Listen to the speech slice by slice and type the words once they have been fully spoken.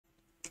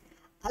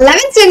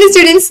11th standard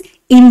students,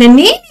 இந்த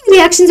naming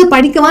reactions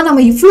படிக்கவா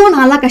நம்ம இவ்ளோ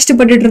நாளா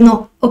கஷ்டப்பட்டுட்டு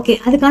இருந்தோம். ஓகே,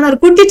 அதுக்கான ஒரு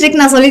குட்டி ட்ரிக்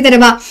நான் சொல்லி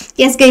தரவா?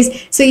 எஸ் கைஸ்,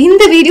 ஸோ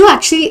இந்த வீடியோ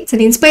ஆக்சுவலி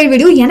சரி இன்ஸ்பயர்ட்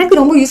வீடியோ எனக்கு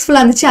ரொம்ப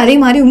யூஸ்ஃபுல்லா இருந்துச்சு. அதே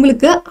மாதிரி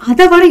உங்களுக்கு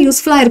அதை விட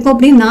யூஸ்ஃபுல்லா இருக்கும்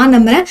அப்படின்னு நான்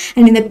நம்புறேன்.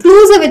 அண்ட் இந்த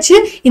க்ளூஸை வச்சு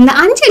இந்த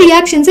 5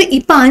 ரியாக்ஷன்ஸை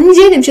இப்போ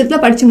 5 நிமிஷத்துல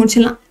படிச்சு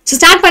முடிச்சிடலாம். ஸோ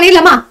ஸ்டார்ட்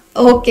பண்ணிடலாமா?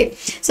 ஓகே,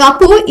 ஸோ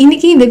அப்போ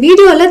இன்னைக்கு இந்த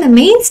வீடியோவில் இந்த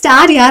மெயின்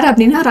ஸ்டார் யார்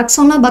அப்படின்னா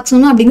ரக்ஸோனா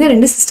பக்ஸோனா அப்படிங்கிற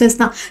 2 சிஸ்டர்ஸ்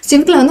தான். ஸோ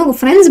இவங்களை வந்து உங்கள்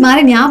ஃப்ரெண்ட்ஸ்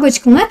மாதிரி ஞாபகம்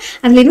வச்சுக்கோங்க.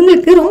 அதில்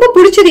இவங்களுக்கு ரொம்ப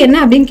பிடிச்சது என்ன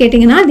அப்படின்னு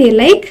கேட்டிங்கன்னா they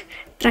like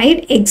tried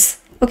X.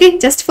 Okay,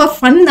 just for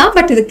fun தான்,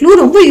 பட் இது க்ளூ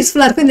ரொம்ப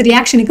யூஸ்ஃபுல்லாக இருக்கும் இந்த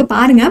ரியாக்ஷனுக்கு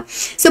பாருங்க.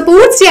 ஸோ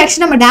போர்ட்ஸ்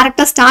ரியாக்ஷன் நம்ம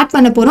டேரெக்டாக ஸ்டார்ட்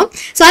பண்ண போகிறோம்.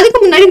 ஸோ அதுக்கு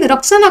முன்னாடி இந்த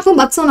ரக்ஸோனாக்கும்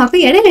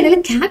பக்ஸோனாக்கும் இடையில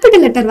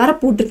கேபிட்டல் லெட்டர் வர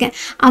போட்டிருக்கேன்.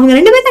 அவங்க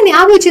 2 பேரும்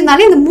ஞாபகம்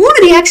வச்சிருந்தாலே இந்த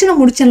 3 ரியாக்ஷனை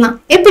முடிச்சிடலாம்.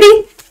 எப்படி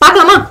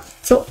பார்க்கலாமா?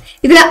 ஸோ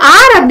இதுல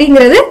ஆர்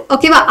அப்படிங்கிறது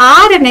ஓகேவா,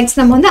 ஆர் அண்ட் எக்ஸ்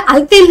நம்ம வந்து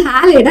அல்கைல்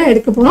ஹாலைடா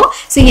எடுக்க போறோம்.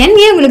 ஸோ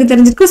NA உங்களுக்கு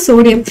தெரிஞ்சிருக்கும்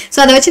சோடியம். ஸோ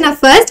அதை வச்சு நான்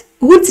ஃபர்ஸ்ட்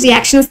ஊட்ஸ்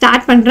ரியாக்ஷன்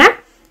ஸ்டார்ட் பண்றேன்.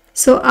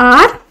 So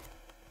R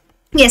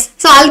S,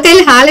 so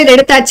alkyl allied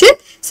எடுத்தாச்சு.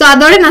 ஸோ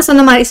அதோட நான்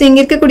சொன்ன மாதிரி ஸோ இங்க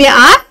இருக்கக்கூடிய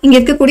ஆர், இங்க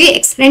இருக்கக்கூடிய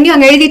எக்ஸ் ரெண்டையும்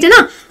அங்கே எழுதிட்டேன்னா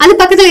அது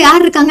பக்கத்துல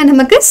யார் இருக்காங்க,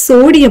 நமக்கு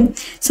சோடியம்.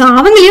 ஸோ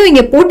அவங்களையும்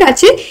இங்க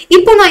போட்டாச்சு.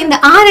 இப்போ நான் இந்த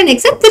ஆர் அண்ட்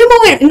எக்ஸை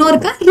திரும்பவும்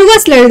இன்னொருக்கா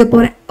ரிவர்ஸ்ல எழுத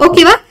போறேன்.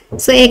 ஓகேவா?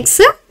 ஸோ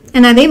எக்ஸ்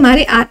அண்ட் அதே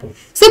மாதிரி ஆர்.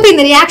 ஸோ இப்போ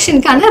இந்த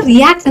ரியாக்ஷனுக்கான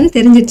ரியாக்டன்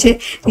தெரிஞ்சிச்சு.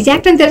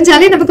 ரியாக்டன்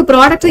தெரிஞ்சாலே நமக்கு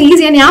ப்ராடக்ட்டும்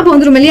ஈஸியாக ஞாபகம்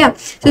வந்துடும் இல்லையா?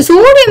 ஸோ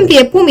சோடியம்க்கு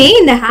எப்பவுமே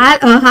இந்த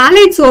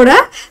ஹாலைட்ஸோட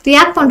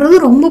ரியாக்ட்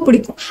பண்றது ரொம்ப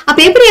பிடிக்கும்.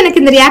 அப்போ எப்படி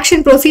எனக்கு இந்த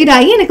ரியாக்ஷன் ப்ரொசீட்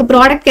ஆகி எனக்கு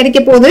ப்ராடக்ட்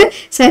கிடைக்க போகுது?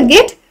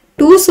 சர்கேட்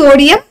 2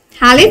 சோடியம்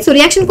ஹாலைட். ஸோ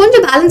ரியாக்ஷன்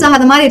கொஞ்சம் பேலன்ஸ்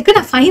ஆகாத மாதிரி இருக்கு.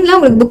 நான் ஃபைனலாக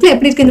உங்களுக்கு புக்ல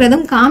எப்படி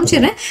இருக்குன்றதும்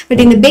காமிச்சிடுறேன்.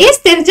 பட் இந்த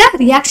பேஸ் தெரிஞ்சா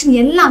ரியாக்ஷன்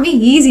எல்லாமே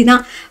ஈஸி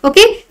தான்.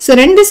 ஓகே, ஸோ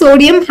 2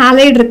 சோடியம்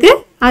ஹாலைட் இருக்கு,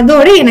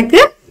 அதோட எனக்கு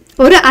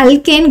ஒரு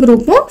அல்கேன்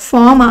குரூப்பும்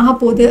ஃபார்ம் ஆக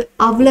போகுது.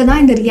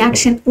 அவ்வளவுதான் இந்த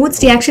ரியாக்ஷன். ஊட்ஸ்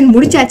ரியாக்ஷன்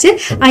முடிச்சாச்சு.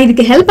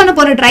 இதுக்கு ஹெல்ப் பண்ண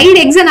போற ட்ரைட்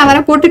எக்ஸை நான்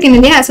வர போட்டிருக்கேன்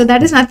இல்லையா? So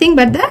that is nothing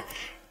but the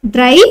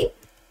try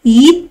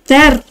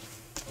ether.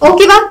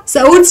 ஓகேவா? So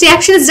ஊட்ஸ்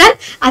reaction is done.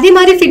 அதே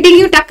மாதிரி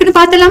ஃபிட்டிங்கையும் டக்குன்னு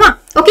பார்த்துலாமா?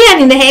 ஓகே,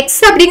 அண்ட் இந்த ஹெக்ஸ்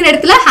அப்படிங்கிற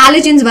இடத்துல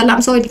ஹாலஜன்ஸ்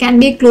வரலாம். So it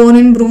can be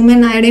chlorine,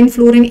 bromine, iodine,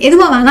 fluorine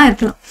எதுவா வேணா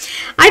இருக்கலாம்.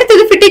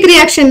 அடுத்தது ஃபிட்டிக்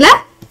ரியாக்ஷன்ல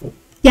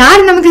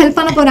யார் நமக்கு ஹெல்ப்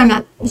பண்ண போறாங்க?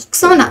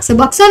 பக்ஸோனா. So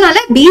பக்ஸோனால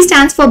B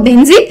stands for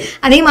benzene,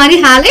 அதே மாதிரி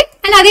ஹாலைட்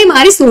அண்ட் அதே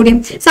மாதிரி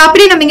சோடியம். ஸோ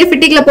அப்படியே நம்ம இங்க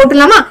ஃபிட்டிக்ல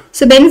போட்டுடலாமா?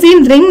 ஸோ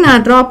பென்சீன் ரிங்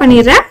நான் ட்ரா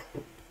பண்ணிடுறேன்.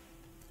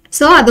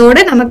 ஸோ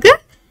அதோட நமக்கு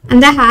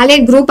அந்த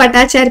ஹாலைட் குரூப்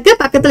அட்டாச் இருக்கு.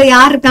 பக்கத்துல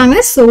யார் இருக்காங்க?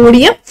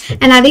 சோடியம்.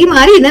 அண்ட் அதே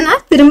மாதிரி இதை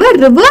நான் திரும்ப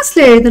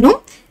ரிவர்ஸ்ல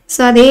எழுதணும்.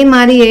 ஸோ அதே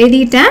மாதிரி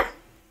எழுதிட்டேன்.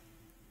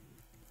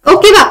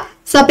 ஓகேவா?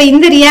 ஸோ அப்போ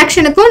இந்த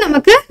ரியாக்ஷனுக்கும்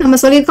நமக்கு நம்ம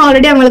சொல்லியிருக்கோம்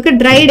ஆல்ரெடி அவங்களுக்கு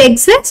tried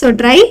X. So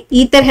try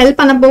ether help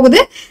பண்ண போகுது.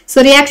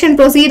 ஸோ ரியாக்ஷன்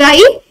ப்ரொசீட்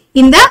ஆகி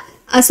இந்த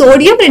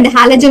சோடியம் 2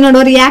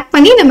 ஹாலஜனோட ரியாக்ட்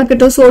பண்ணி நமக்கு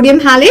 2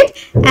 சோடியம் ஹாலைட்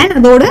அண்ட்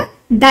அதோட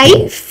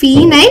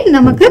டைஃபீனைல்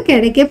நமக்கு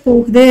கிடைக்க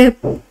போகுது.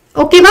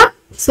 ஓகேவா?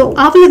 ஸோ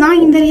அவ்வளவுதான்,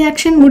 இந்த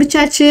ரியாக்ஷன்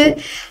முடிச்சாச்சு.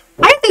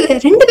 அடுத்தது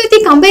 2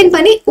 பேர்த்தையும் கம்பைன்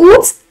பண்ணி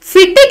ஊட்ஸ்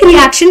ஃபிட்டிக்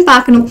ரியாக்ஷன்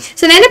பார்க்கணும்.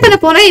 ஸோ நான் என்ன பண்ண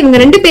போறேன், இவங்க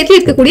 2 பேர்லையும்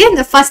இருக்கக்கூடிய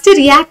இந்த ஃபர்ஸ்ட்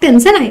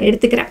ரியாக்டன்ஸை நான்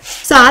எடுத்துக்கிறேன்.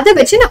 ஸோ அதை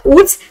வச்சு நான்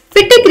ஊட்ஸ்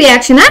ஃபிட்டிக்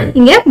ரியாக்ஷனை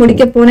இங்க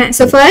முடிக்க போறேன்.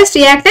 ஸோ ஃபர்ஸ்ட்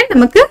ரியாக்டன்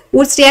நமக்கு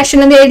ஊட்ஸ்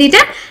ரியாக்ஷன்ல இருந்து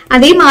எழுதிட்டேன்.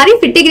 அதே மாதிரி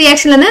ஃபிட்டிக்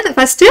ரியாக்ஷன்ல இருந்து அந்த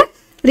ஃபர்ஸ்ட்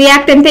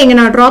ரியாக்டன்ட்டை இங்க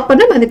நான் ட்ராப்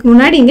பண்ணும். அதுக்கு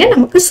முன்னாடி இங்க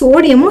நமக்கு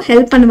சோடியமும்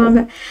ஹெல்ப்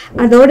பண்ணுவாங்க.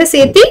 அதோட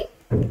சேர்த்து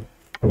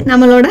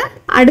நம்மளோட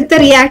அடுத்த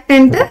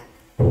ரியாக்டன்ட்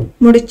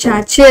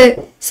முடிச்சாச்சு.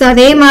 ஸோ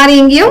அதே மாதிரி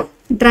இங்கேயும்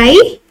ட்ரை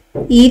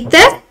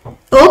ஈத்தர்.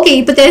 ஓகே,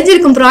 இப்போ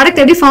தெரிஞ்சிருக்கும் ப்ராடக்ட்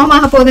எப்படி ஃபார்ம்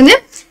ஆக போகுதுன்னு.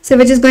 So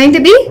which is going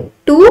to be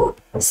 2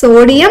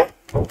 sodium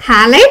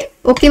allied.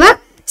 ஓகேவா?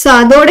 ஸோ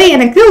அதோட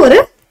எனக்கு ஒரு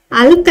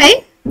அல்கைல்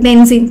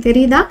பென்சீன்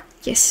தெரியுதா?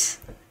 S.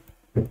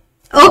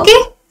 Okay,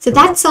 so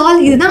that's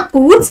all. இதுதான்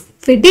ஊட்ஸ்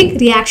ஃபிட்டிக்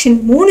ரியாக்ஷன்.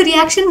 3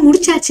 ரியாக்ஷன்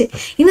முடிச்சாச்சு.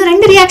 இன்னும்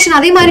 2 ரியாக்ஷன்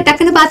அதே மாதிரி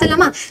டக்குன்னு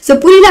பார்த்துலாமா? ஸோ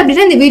புரியல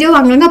அப்படின்னா இந்த வீடியோ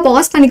வாங்க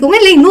பாஸ் பண்ணிக்கோங்க,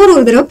 இல்லை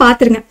இன்னொரு தடவை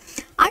பார்த்துருங்க.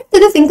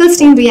 அடுத்தது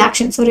ஃபிங்கல்ஸ்டீன்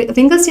ரியாக்ஷன். சாரி,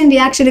 ஃபிங்கல்ஸ்டீன்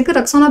ரியாக்ஷனுக்கு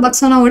ரக்ஸோனா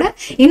பக்ஸோனாவோட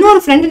இன்னொரு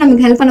ஃப்ரெண்ட்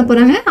நமக்கு ஹெல்ப் பண்ண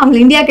போறாங்க. அவங்க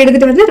இந்தியாவுக்கு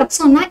எடுத்துட்டு வந்து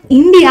ரக்ஸோனா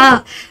இந்தியா.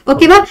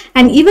 ஓகேவா?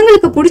 அண்ட்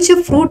இவங்களுக்கு பிடிச்ச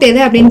ஃப்ரூட்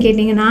எது அப்படின்னு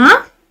கேட்டீங்கன்னா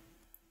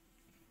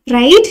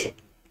ரைட்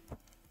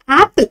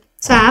ஆப்பிள்.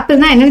 ஸோ ஆப்பிள்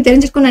தான் என்னன்னு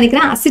தெரிஞ்சிருக்கும்னு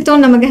நினைக்கிறேன்.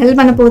 அசிட்டோன் நமக்கு ஹெல்ப்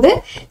பண்ண போகுது.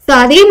 ஸோ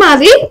அதே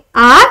மாதிரி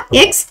R,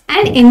 X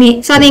and Na.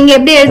 So அதை இங்கே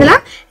எப்படி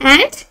எழுதலாம்?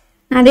 அண்ட்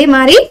அதே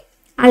மாதிரி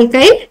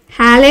அல்கைல்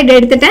ஹாலைட்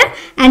எடுத்துட்டேன்.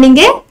 அண்ட்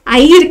இங்கே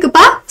I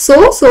இருக்குப்பா. ஸோ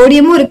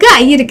சோடியமும் இருக்கு,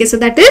 I இருக்கு. So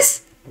that is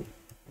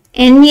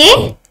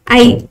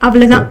NaI.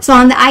 அவ்வளவுதான். ஸோ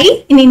அந்த I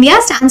in India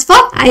stands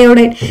for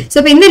iodide. So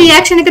இப்போ இந்த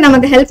ரியாக்ஷனுக்கு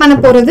நமக்கு ஹெல்ப் பண்ண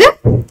போறது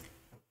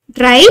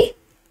ட்ரை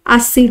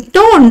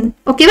அசிட்டோன்.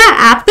 ஓகேவா?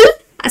 Apple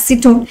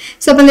acetone.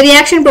 ஸோ இப்போ இந்த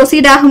ரியாக்ஷன்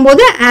ப்ரொசீட்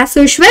ஆகும்போது as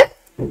usual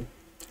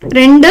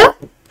 2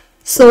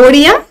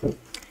 sodium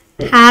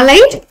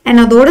allied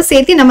and அதோட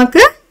சேர்த்து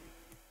நமக்கு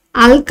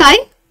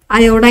அல்கைல்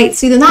அயோடைட்.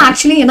 இதுதான்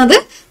ஆக்சுவலி என்னது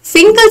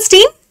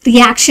ஃபிங்கல்ஸ்டீன்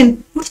ரியாக்ஷன்.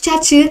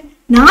 முடிச்சாச்சு.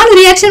 4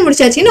 ரியாக்ஷன்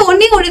முடிச்சாச்சு. இன்னும்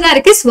ஒண்ணு தான்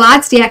இருக்கு,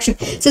 ஸ்வாட்ஸ் ரியாக்ஷன்.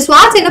 ஸோ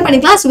ஸ்வாட்ஸ் என்ன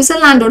பண்ணிக்கலாம்?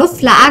 சுவிட்சர்லாண்டோட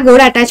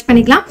பிளாகோட அட்டாச்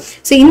பண்ணிக்கலாம்.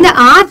 ஸோ இந்த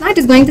R தான்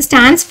it is going to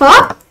stands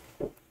for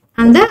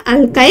அந்த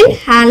alkyl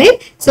halide.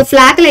 So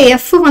flagல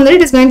F வந்து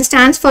it is going to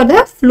stands for the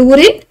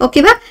fluorine.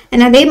 ஓகேவா?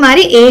 and அதே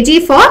மாதிரி Ag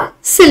for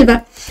silver.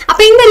 அப்ப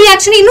இந்த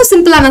ரியாக்ஷன் இன்னும்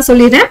சிம்பிளா நான்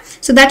சொல்லிடுறேன்.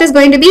 So that is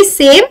going to be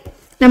same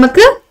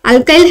நமக்கு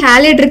அல்கைல்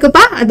ஹாலைட்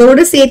இருக்குப்பா,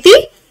 அதோட சேர்த்து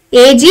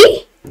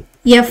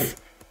AgF.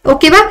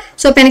 ஓகேவா?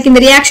 சோ இப்போ எனக்கு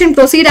இந்த ரியாக்ஷன்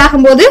ப்ரொசீட்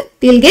ஆகும்போது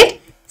we'll get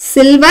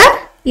சில்வர்,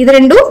 இது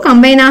ரெண்டும்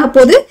கம்பைன் ஆக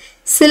போகுது,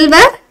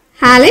 சில்வர்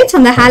ஹாலைட்ஸ்,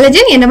 அந்த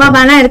ஹாலஜன் என்னவா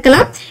வேணா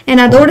இருக்கலாம், and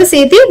அதோட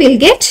சேர்த்து we'll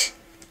get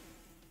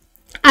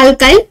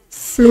alkyl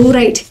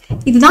fluoride.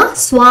 இதுதான்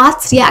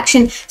ஸ்வார்ட்ஸ்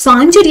ரியாக்ஷன். ஸோ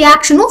 5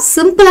 ரியாக்ஷனும்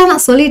சிம்பிளா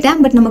நான் சொல்லிட்டேன்,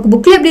 பட் நமக்கு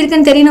புக்ல எப்படி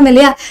இருக்குன்னு தெரியணும்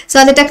இல்லையா? ஸோ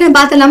அதை டக்குன்னு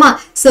பார்த்துலாமா?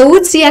 ஸோ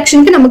ஊட்ஸ்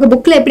ரியாக்ஷனுக்கு நமக்கு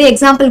புக்ல எப்படி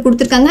எக்ஸாம்பிள்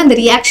கொடுத்துருக்காங்க அந்த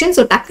ரியாக்ஷன்.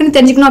 ஸோ டக்குன்னு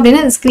தெரிஞ்சுக்கணும்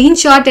அப்படின்னா அந்த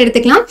ஸ்கிரீன்ஷாட்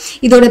எடுத்துக்கலாம்.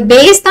 இதோட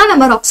பேஸ் தான்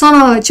நம்ம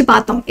ரொக்ஸானாவை வச்சு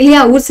பார்த்தோம்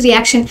இல்லையா, ஊட்ஸ்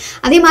ரியாக்ஷன்.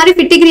 அதே மாதிரி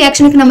பிட்டிக்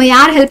ரியாக்ஷனுக்கு நம்ம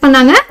யார் ஹெல்ப்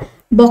பண்ணாங்க?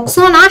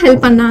 பொக்ஸோனா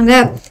ஹெல்ப் பண்ணாங்க.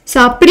 ஸோ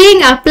அப்படியே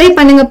இங்கே அப்ளை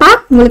பண்ணுங்கப்பா,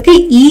 உங்களுக்கு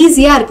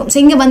ஈஸியாக இருக்கும். ஸோ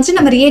இங்கே வந்துட்டு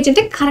நம்ம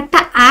ரிஏஜென்ட்டை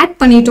கரெக்டாக ஆட்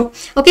பண்ணிட்டோம்.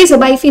 ஓகே, ஸோ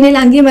பைஃபினைல்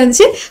அங்கேயும்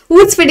வந்துச்சு.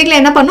 ஊட்ஸ் ஃபிட்டிக்ல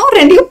என்ன பண்ணோம்?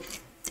 ரெண்டையும்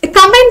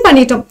கம்பைன்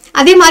பண்ணிட்டோம்.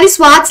 அதே மாதிரி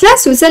ஸ்வாட்ஸ்ல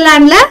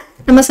சுவிட்சர்லாண்ட்ல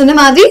நம்ம சொன்ன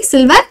மாதிரி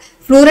சில்வர்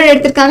ஃப்ளூரைட்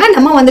எடுத்திருக்காங்க,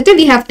 நம்ம வந்துட்டு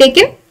we have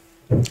taken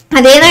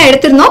அதே தான்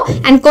எடுத்திருந்தோம்.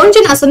 அண்ட்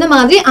கொஞ்சம் நான் சொன்ன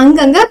மாதிரி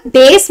அங்கங்க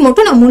பேஸ்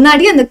மட்டும் நான்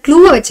முன்னாடி அந்த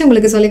க்ளூவை வச்சு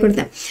உங்களுக்கு சொல்லி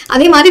கொடுத்தேன்.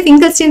 அதே மாதிரி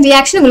ஃபிங்கர்ஸ்டீன்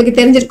ரியாக்ஷன் உங்களுக்கு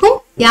தெரிஞ்சிருக்கும்.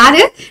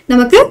 யாரு?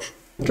 நமக்கு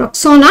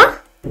ரொக்ஸோனா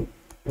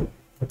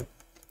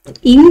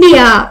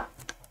இந்தியா.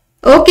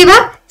 ஓகேவா?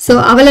 சோ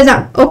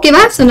அவ்வளவுதான்.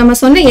 ஓகேவா? சோ நம்ம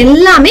சொன்ன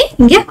எல்லாமே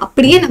இங்க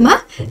அப்படியே நம்ம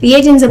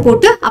ரிஏஜென்ட்ஸை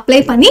போட்டு அப்ளை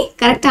பண்ணி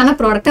கரெக்டான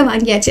ப்ராடக்ட்டை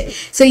வாங்கியாச்சு.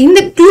 சோ இந்த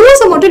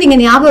க்ளூஸை மட்டும் நீங்க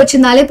ஞாபகம்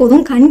வச்சிருந்தாலே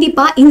போதும்,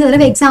 கண்டிப்பா இந்த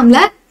தடவை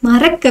எக்ஸாம்ல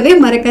மறக்கவே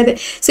மறக்காது.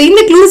 ஸோ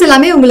இந்த க்ளூஸ்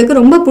எல்லாமே உங்களுக்கு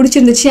ரொம்ப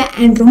பிடிச்சிருந்துச்சு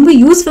அண்ட் ரொம்ப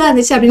யூஸ்ஃபுல்லாக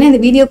இருந்துச்சு அப்படின்னா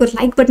இந்த வீடியோக்கு ஒரு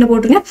லைக் பட்டனை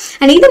போட்டுருங்க.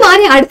 அண்ட் இது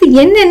மாதிரி அடுத்து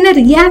என்னென்ன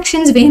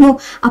ரியாக்ஷன்ஸ் வேணும்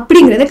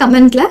அப்படிங்கிறத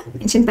கமெண்ட்ல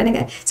மென்ஷன்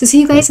பண்ணுங்க. So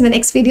see you guys in the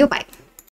next video. Bye.